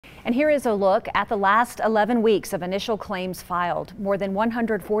And here is a look at the last 11 weeks of initial claims filed. More than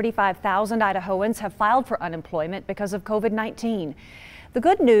 145,000 Idahoans have filed for unemployment because of COVID-19. The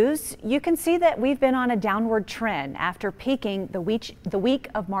good news, you can see that we've been on a downward trend after peaking the week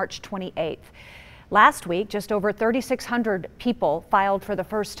of March 28th. Last week, just over 3,600 people filed for the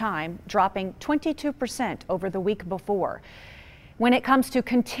first time, dropping 22% over the week before. When it comes to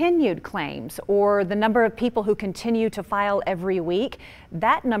continued claims, or the number of people who continue to file every week,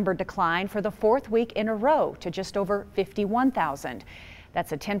 that number declined for the fourth week in a row to just over 51,000.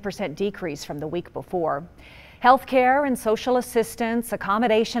 That's a 10% decrease from the week before. Healthcare and social assistance,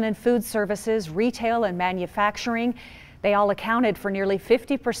 accommodation and food services, retail and manufacturing, they all accounted for nearly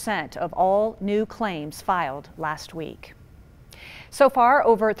 50% of all new claims filed last week. So far,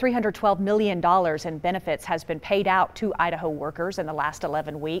 over $312 million in benefits has been paid out to Idaho workers in the last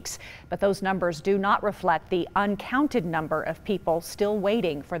 11 weeks, but those numbers do not reflect the uncounted number of people still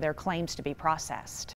waiting for their claims to be processed.